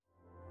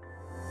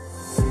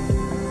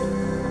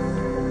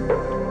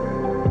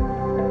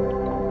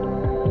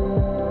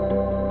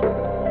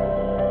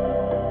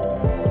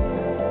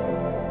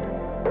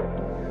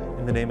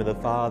name of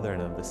the Father,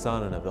 and of the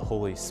Son, and of the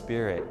Holy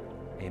Spirit.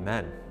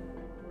 Amen.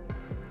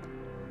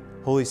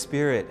 Holy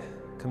Spirit,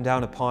 come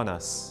down upon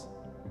us.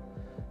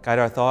 Guide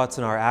our thoughts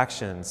and our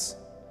actions,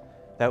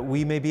 that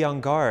we may be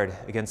on guard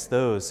against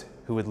those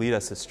who would lead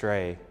us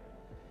astray,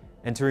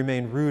 and to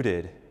remain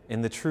rooted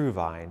in the true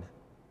vine.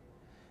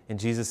 In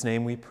Jesus'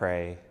 name we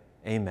pray.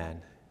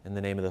 Amen. In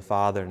the name of the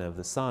Father, and of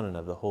the Son, and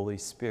of the Holy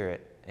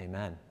Spirit.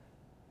 Amen.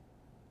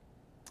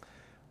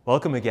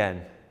 Welcome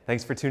again.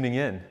 Thanks for tuning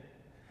in.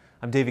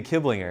 I'm David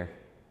Kiblinger.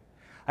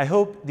 I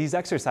hope these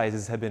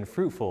exercises have been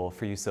fruitful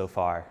for you so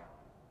far.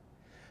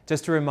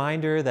 Just a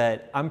reminder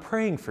that I'm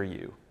praying for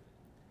you.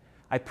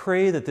 I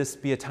pray that this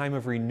be a time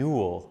of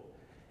renewal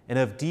and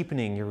of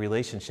deepening your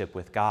relationship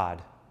with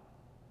God.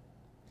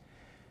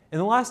 In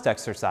the last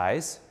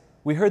exercise,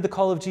 we heard the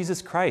call of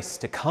Jesus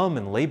Christ to come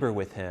and labor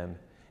with him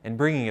in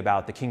bringing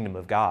about the kingdom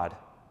of God.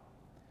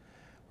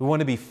 We want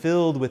to be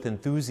filled with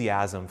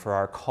enthusiasm for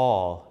our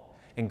call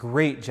and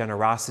great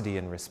generosity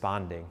in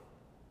responding.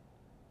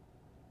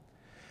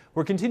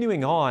 We're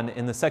continuing on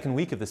in the second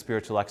week of the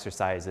spiritual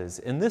exercises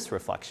in this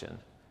reflection,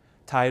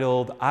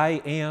 titled,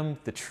 I Am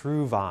the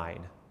True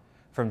Vine,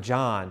 from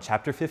John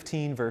chapter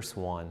 15, verse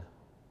 1.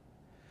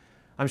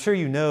 I'm sure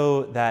you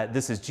know that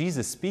this is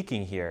Jesus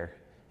speaking here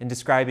in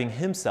describing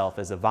himself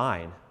as a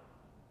vine.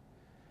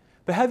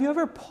 But have you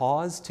ever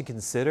paused to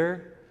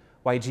consider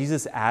why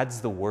Jesus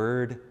adds the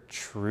word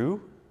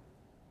true?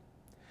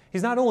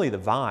 He's not only the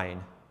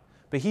vine,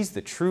 but he's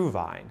the true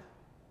vine.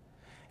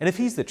 And if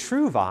he's the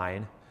true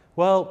vine,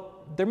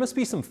 well, there must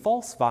be some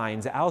false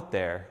vines out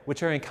there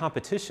which are in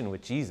competition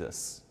with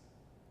Jesus.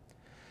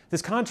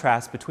 This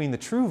contrast between the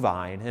true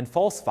vine and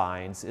false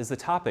vines is the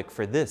topic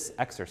for this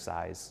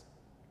exercise.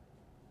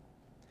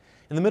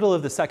 In the middle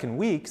of the second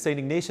week, St.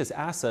 Ignatius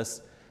asks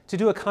us to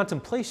do a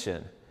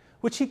contemplation,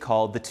 which he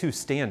called the two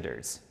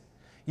standards,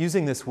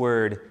 using this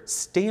word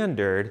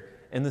standard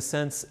in the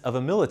sense of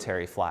a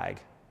military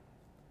flag.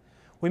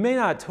 We may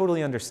not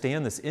totally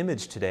understand this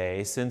image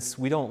today since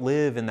we don't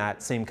live in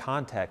that same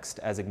context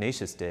as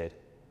Ignatius did.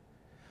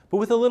 But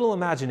with a little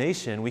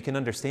imagination, we can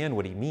understand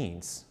what he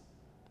means.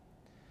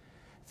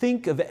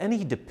 Think of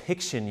any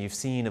depiction you've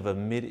seen of a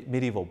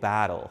medieval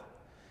battle.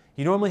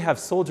 You normally have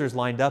soldiers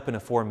lined up in a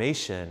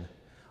formation,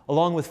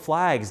 along with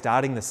flags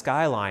dotting the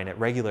skyline at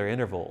regular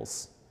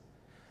intervals.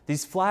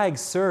 These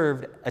flags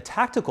served a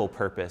tactical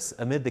purpose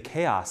amid the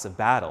chaos of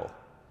battle.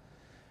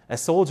 A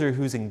soldier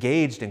who's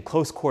engaged in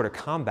close quarter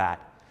combat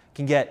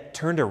can get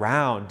turned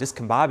around,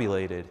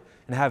 discombobulated,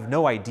 and have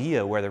no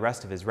idea where the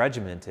rest of his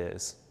regiment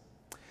is.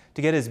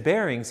 To get his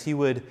bearings, he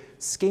would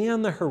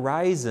scan the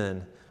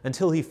horizon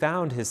until he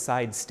found his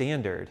side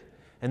standard,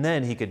 and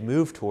then he could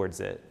move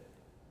towards it.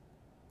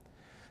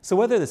 So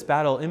whether this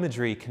battle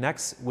imagery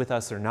connects with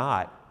us or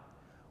not,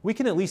 we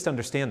can at least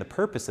understand the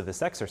purpose of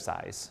this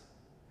exercise.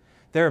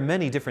 There are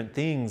many different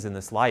things in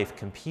this life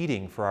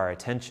competing for our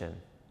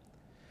attention.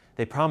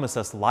 They promise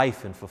us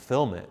life and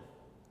fulfillment.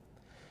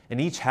 And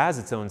each has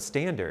its own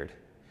standard,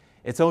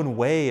 its own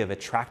way of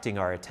attracting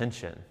our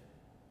attention.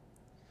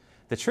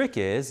 The trick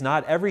is,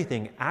 not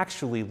everything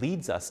actually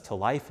leads us to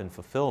life and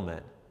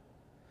fulfillment.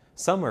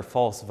 Some are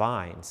false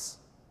vines.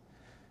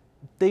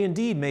 They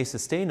indeed may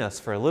sustain us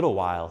for a little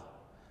while,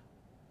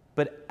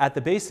 but at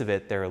the base of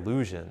it, they're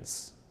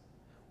illusions.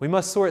 We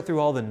must sort through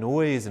all the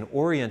noise and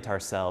orient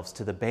ourselves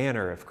to the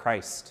banner of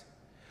Christ,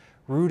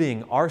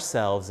 rooting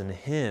ourselves in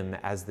him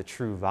as the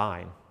true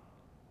vine.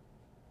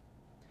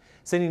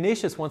 St.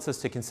 Ignatius wants us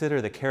to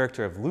consider the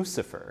character of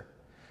Lucifer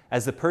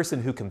as the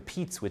person who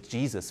competes with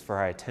Jesus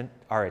for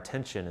our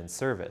attention and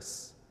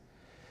service.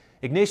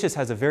 Ignatius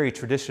has a very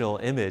traditional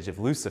image of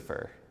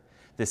Lucifer,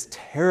 this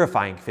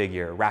terrifying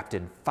figure wrapped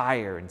in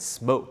fire and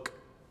smoke.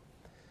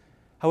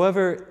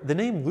 However, the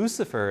name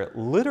Lucifer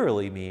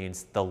literally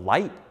means the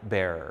light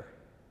bearer.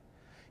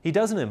 He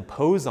doesn't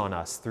impose on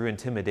us through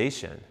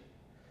intimidation.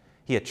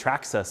 He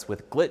attracts us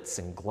with glitz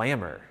and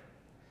glamour.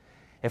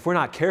 If we're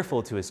not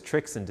careful to his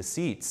tricks and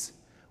deceits,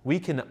 we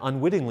can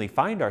unwittingly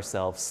find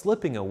ourselves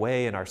slipping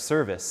away in our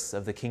service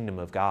of the kingdom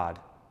of God.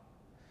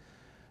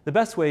 The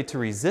best way to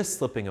resist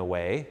slipping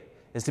away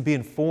is to be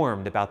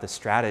informed about the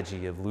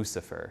strategy of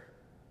Lucifer.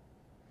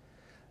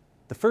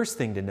 The first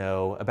thing to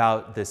know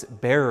about this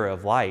bearer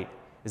of light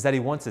is that he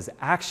wants his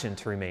action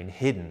to remain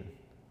hidden.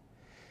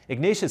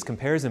 Ignatius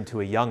compares him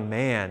to a young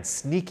man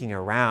sneaking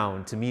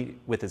around to meet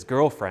with his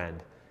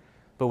girlfriend,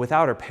 but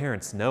without her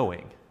parents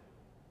knowing.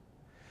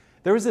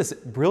 There was this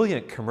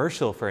brilliant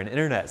commercial for an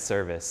internet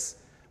service,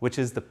 which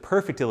is the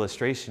perfect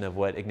illustration of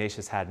what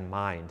Ignatius had in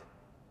mind.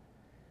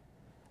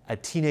 A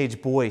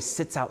teenage boy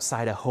sits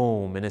outside a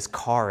home in his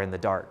car in the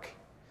dark.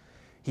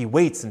 He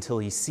waits until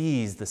he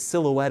sees the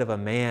silhouette of a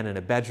man in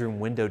a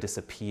bedroom window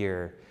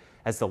disappear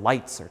as the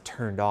lights are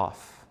turned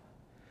off.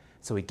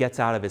 So he gets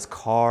out of his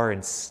car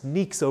and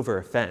sneaks over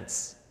a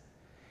fence.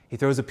 He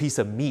throws a piece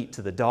of meat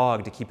to the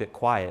dog to keep it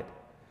quiet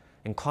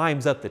and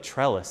climbs up the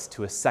trellis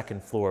to a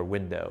second-floor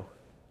window.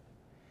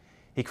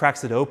 He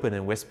cracks it open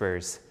and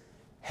whispers,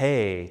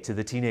 "Hey," to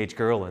the teenage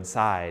girl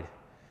inside,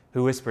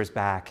 who whispers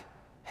back,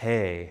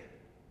 "Hey."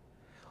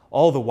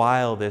 All the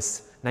while,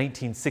 this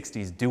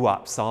 1960s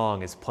doo-wop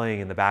song is playing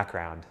in the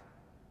background.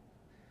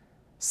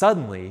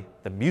 Suddenly,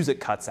 the music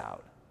cuts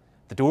out.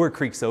 The door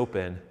creaks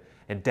open,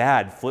 and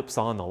Dad flips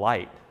on the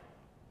light.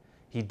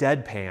 He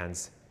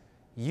deadpans,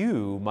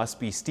 "You must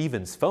be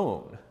Stephen's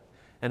phone,"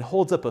 and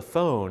holds up a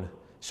phone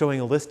showing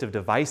a list of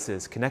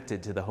devices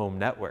connected to the home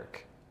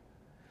network.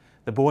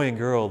 The boy and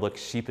girl look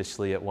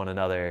sheepishly at one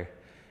another,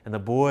 and the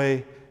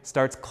boy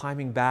starts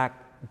climbing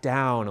back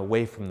down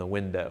away from the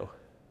window.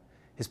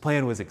 His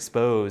plan was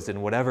exposed,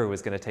 and whatever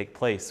was going to take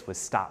place was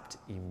stopped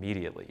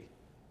immediately.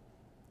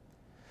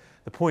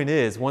 The point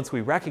is, once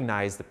we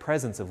recognize the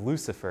presence of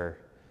Lucifer,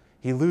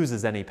 he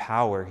loses any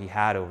power he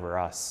had over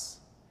us.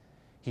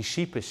 He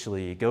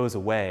sheepishly goes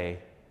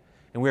away,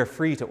 and we are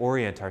free to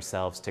orient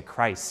ourselves to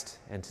Christ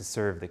and to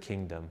serve the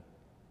kingdom.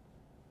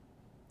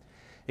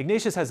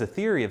 Ignatius has a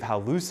theory of how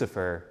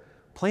Lucifer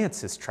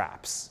plants his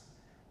traps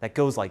that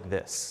goes like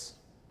this.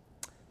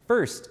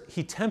 First,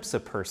 he tempts a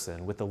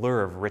person with the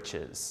lure of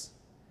riches.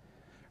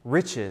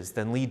 Riches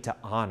then lead to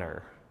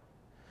honor.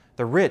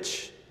 The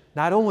rich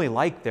not only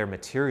like their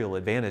material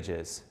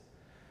advantages,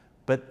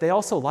 but they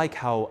also like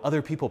how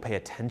other people pay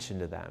attention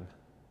to them.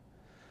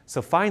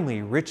 So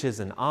finally, riches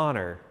and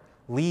honor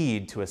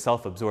lead to a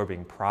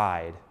self-absorbing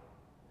pride.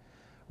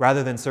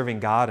 Rather than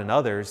serving God and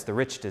others, the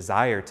rich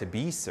desire to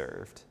be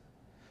served.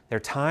 Their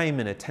time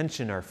and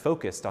attention are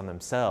focused on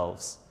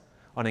themselves,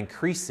 on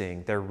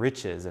increasing their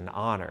riches and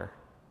honor.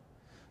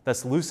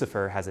 Thus,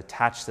 Lucifer has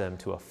attached them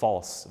to a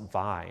false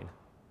vine.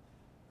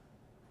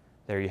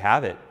 There you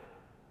have it.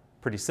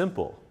 Pretty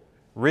simple.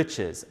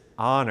 Riches,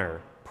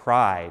 honor,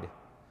 pride.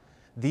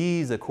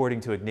 These,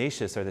 according to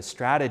Ignatius, are the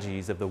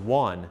strategies of the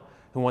one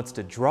who wants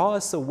to draw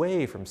us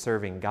away from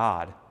serving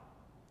God.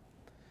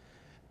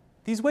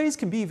 These ways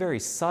can be very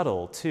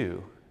subtle,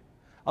 too.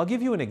 I'll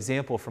give you an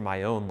example from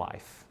my own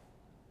life.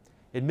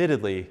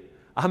 Admittedly,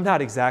 I'm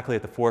not exactly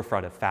at the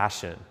forefront of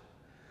fashion.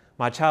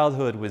 My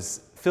childhood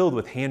was filled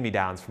with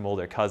hand-me-downs from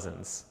older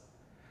cousins.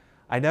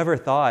 I never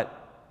thought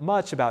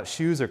much about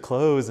shoes or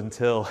clothes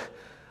until,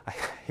 I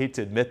hate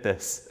to admit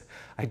this,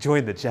 I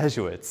joined the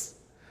Jesuits.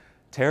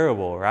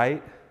 Terrible,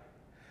 right?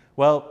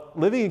 Well,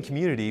 living in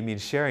community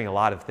means sharing a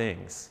lot of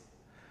things.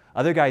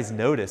 Other guys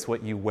notice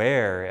what you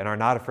wear and are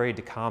not afraid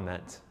to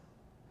comment.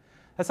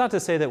 That's not to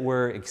say that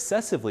we're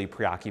excessively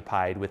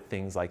preoccupied with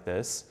things like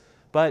this,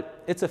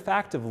 but it's a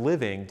fact of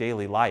living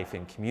daily life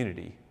in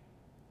community.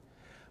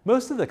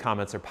 Most of the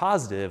comments are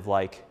positive,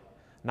 like,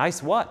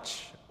 "Nice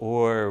watch,"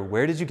 or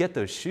 "Where did you get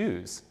those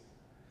shoes?"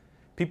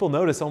 People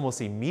notice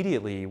almost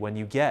immediately when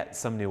you get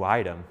some new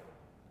item.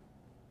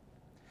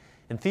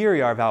 In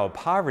theory, our vow of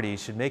poverty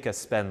should make us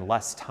spend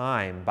less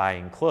time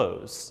buying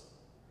clothes.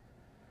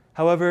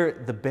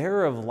 However, the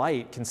bearer of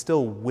light can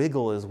still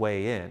wiggle his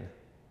way in.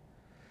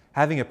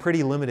 Having a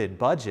pretty limited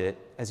budget,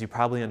 as you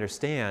probably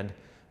understand,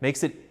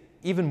 makes it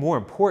even more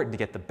important to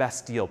get the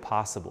best deal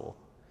possible.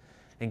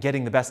 And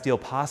getting the best deal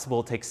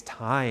possible takes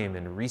time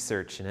and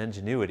research and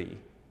ingenuity.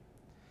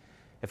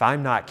 If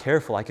I'm not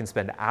careful, I can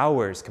spend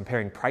hours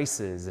comparing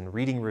prices and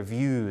reading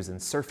reviews and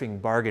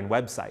surfing bargain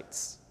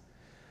websites.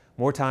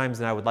 More times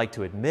than I would like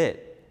to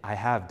admit, I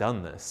have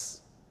done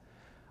this.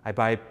 I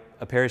buy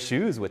a pair of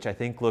shoes which I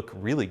think look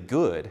really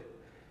good,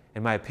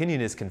 and my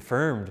opinion is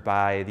confirmed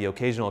by the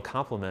occasional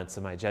compliments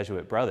of my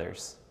Jesuit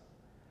brothers.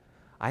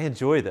 I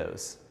enjoy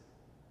those,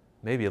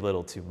 maybe a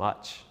little too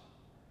much.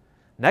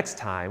 Next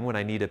time, when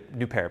I need a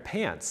new pair of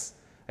pants,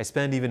 I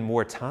spend even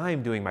more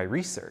time doing my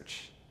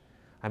research.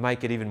 I might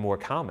get even more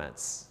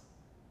comments.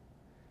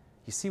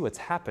 You see what's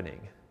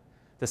happening.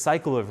 The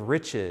cycle of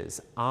riches,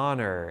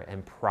 honor,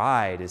 and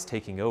pride is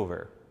taking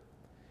over.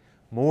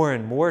 More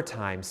and more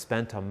time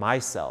spent on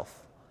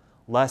myself,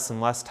 less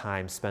and less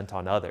time spent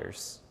on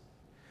others.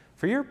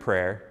 For your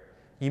prayer,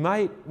 you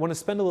might want to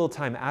spend a little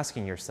time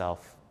asking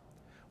yourself,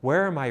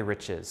 where are my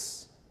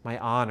riches, my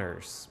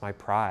honors, my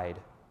pride?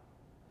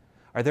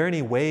 Are there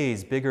any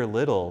ways, big or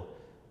little,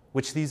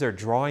 which these are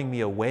drawing me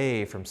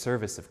away from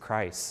service of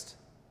Christ?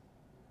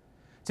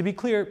 To be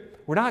clear,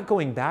 we're not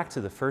going back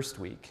to the first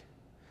week.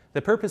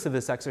 The purpose of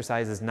this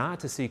exercise is not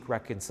to seek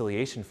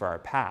reconciliation for our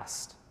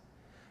past.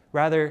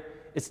 Rather,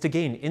 it's to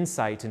gain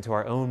insight into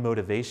our own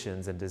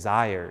motivations and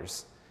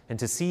desires, and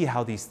to see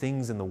how these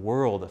things in the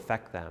world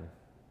affect them.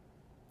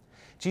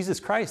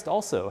 Jesus Christ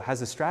also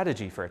has a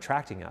strategy for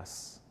attracting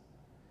us.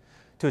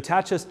 To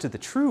attach us to the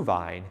true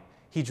vine,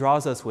 he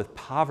draws us with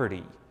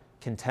poverty,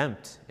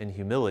 contempt, and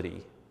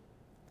humility.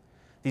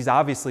 These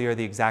obviously are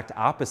the exact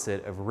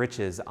opposite of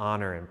riches,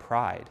 honor, and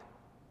pride.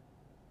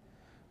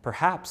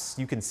 Perhaps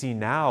you can see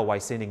now why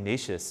St.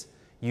 Ignatius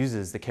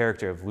uses the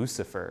character of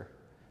Lucifer,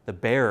 the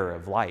bearer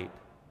of light.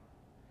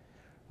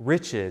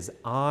 Riches,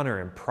 honor,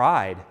 and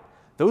pride,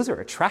 those are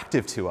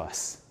attractive to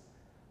us.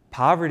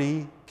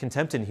 Poverty,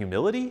 contempt, and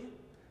humility?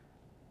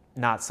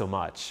 Not so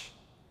much.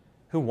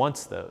 Who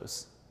wants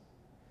those?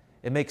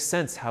 It makes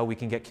sense how we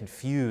can get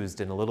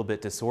confused and a little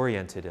bit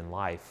disoriented in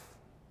life.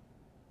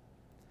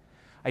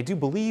 I do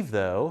believe,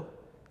 though,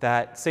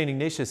 that St.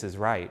 Ignatius is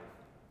right.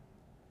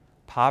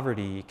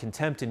 Poverty,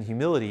 contempt, and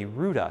humility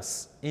root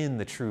us in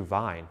the true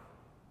vine.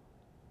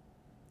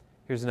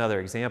 Here's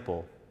another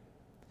example.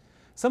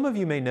 Some of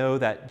you may know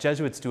that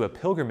Jesuits do a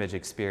pilgrimage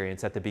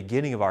experience at the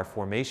beginning of our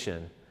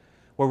formation,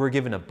 where we're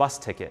given a bus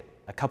ticket,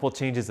 a couple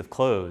changes of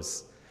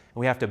clothes,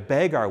 and we have to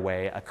beg our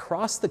way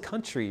across the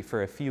country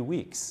for a few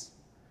weeks.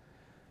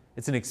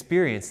 It's an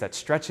experience that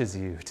stretches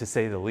you, to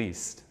say the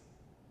least.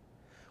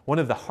 One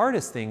of the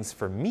hardest things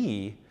for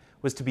me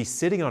was to be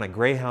sitting on a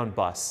Greyhound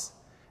bus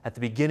at the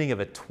beginning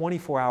of a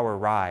 24-hour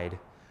ride,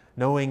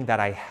 knowing that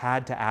I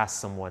had to ask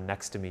someone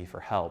next to me for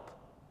help.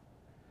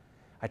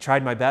 I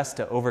tried my best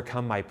to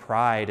overcome my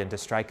pride and to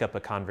strike up a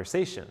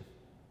conversation.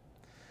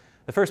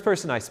 The first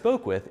person I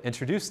spoke with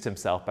introduced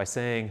himself by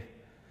saying,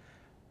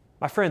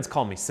 "My friends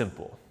call me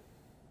Simple."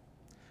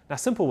 Now,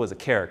 Simple was a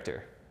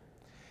character.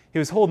 He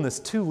was holding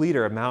this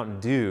 2-liter of Mountain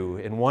Dew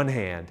in one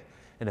hand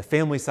and a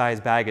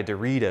family-sized bag of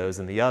Doritos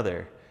in the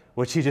other,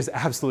 which he just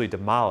absolutely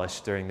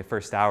demolished during the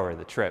first hour of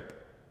the trip.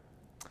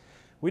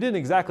 We didn't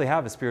exactly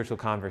have a spiritual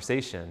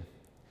conversation.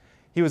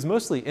 He was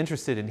mostly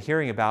interested in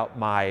hearing about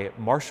my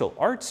martial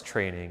arts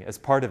training as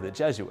part of the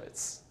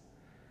Jesuits.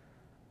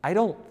 I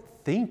don't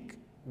think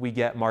we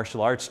get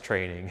martial arts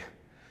training,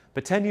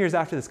 but 10 years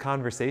after this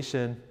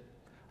conversation,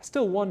 I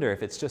still wonder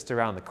if it's just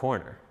around the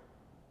corner.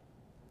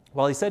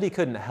 While he said he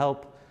couldn't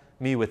help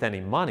me with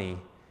any money,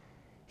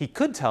 he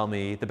could tell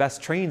me the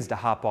best trains to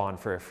hop on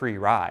for a free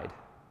ride.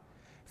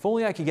 If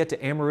only I could get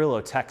to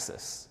Amarillo,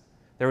 Texas.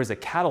 There was a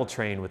cattle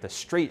train with a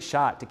straight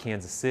shot to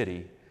Kansas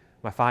City,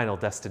 my final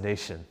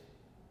destination.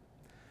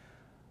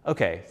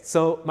 Okay,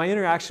 so my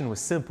interaction with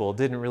Simple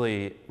didn't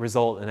really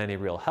result in any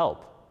real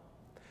help.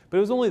 But it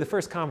was only the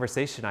first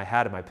conversation I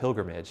had in my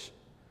pilgrimage.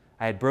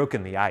 I had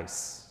broken the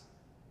ice.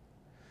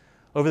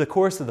 Over the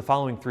course of the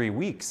following 3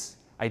 weeks,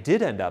 I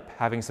did end up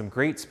having some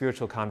great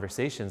spiritual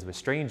conversations with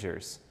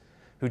strangers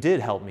who did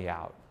help me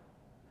out.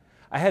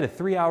 I had a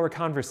 3-hour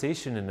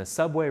conversation in a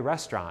Subway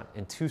restaurant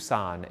in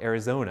Tucson,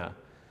 Arizona,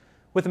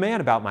 with a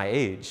man about my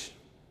age.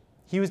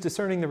 He was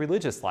discerning the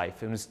religious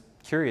life and was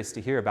curious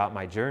to hear about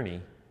my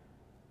journey.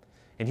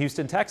 In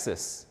Houston,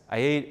 Texas, I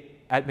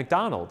ate at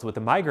McDonald's with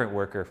a migrant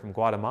worker from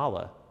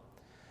Guatemala.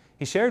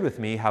 He shared with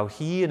me how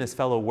he and his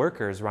fellow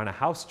workers run a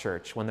house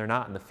church when they're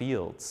not in the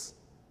fields.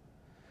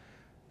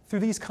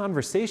 Through these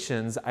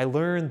conversations, I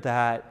learned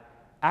that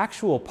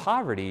actual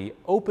poverty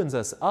opens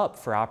us up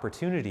for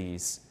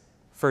opportunities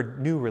for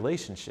new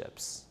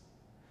relationships.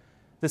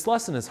 This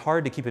lesson is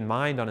hard to keep in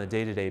mind on a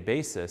day-to-day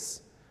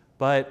basis,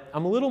 but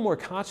I'm a little more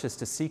conscious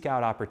to seek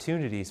out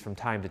opportunities from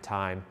time to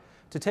time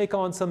to take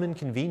on some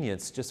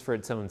inconvenience just for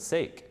its own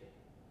sake.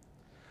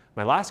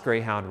 My last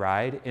Greyhound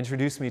ride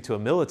introduced me to a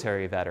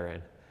military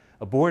veteran,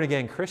 a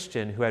born-again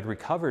Christian who had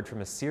recovered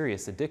from a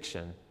serious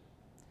addiction.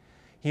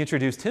 He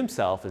introduced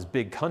himself as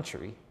Big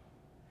Country.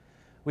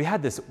 We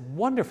had this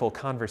wonderful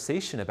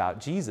conversation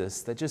about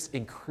Jesus that just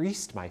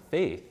increased my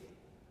faith.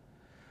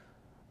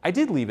 I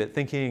did leave it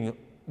thinking,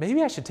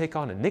 maybe I should take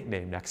on a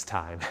nickname next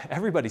time.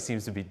 Everybody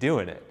seems to be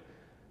doing it.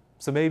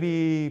 So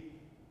maybe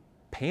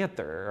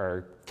Panther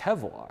or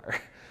Kevlar.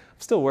 I'm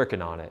still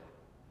working on it.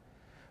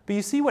 But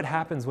you see what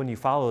happens when you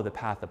follow the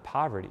path of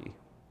poverty.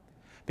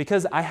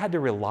 Because I had to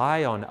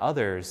rely on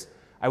others,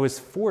 I was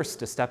forced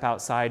to step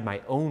outside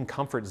my own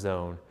comfort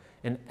zone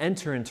and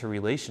enter into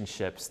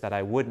relationships that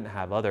I wouldn't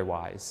have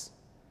otherwise.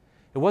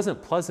 It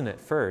wasn't pleasant at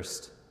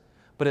first,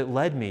 but it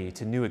led me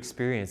to new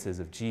experiences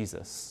of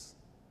Jesus.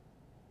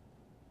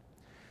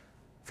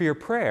 For your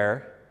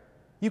prayer,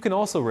 you can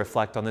also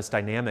reflect on this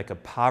dynamic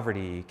of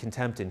poverty,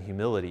 contempt, and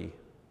humility.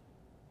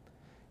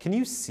 Can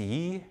you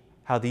see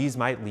how these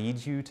might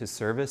lead you to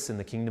service in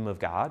the kingdom of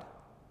God?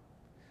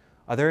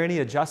 Are there any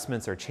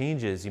adjustments or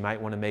changes you might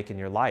want to make in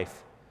your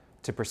life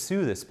to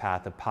pursue this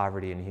path of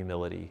poverty and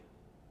humility?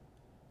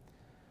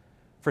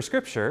 For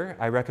Scripture,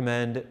 I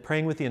recommend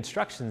praying with the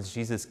instructions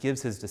Jesus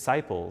gives his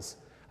disciples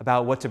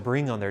about what to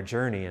bring on their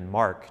journey in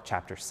Mark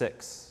chapter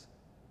 6.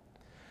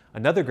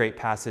 Another great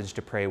passage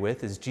to pray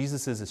with is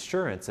Jesus'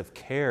 assurance of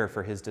care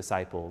for his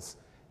disciples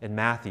in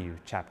Matthew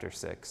chapter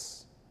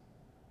 6.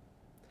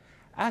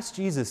 Ask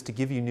Jesus to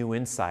give you new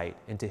insight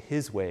into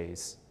his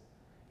ways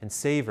and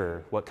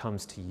savor what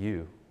comes to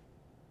you.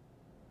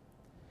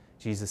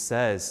 Jesus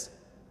says,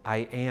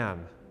 "I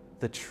am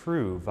the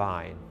true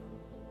vine."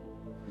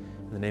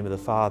 In the name of the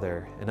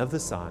Father, and of the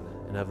Son,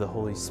 and of the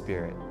Holy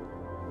Spirit.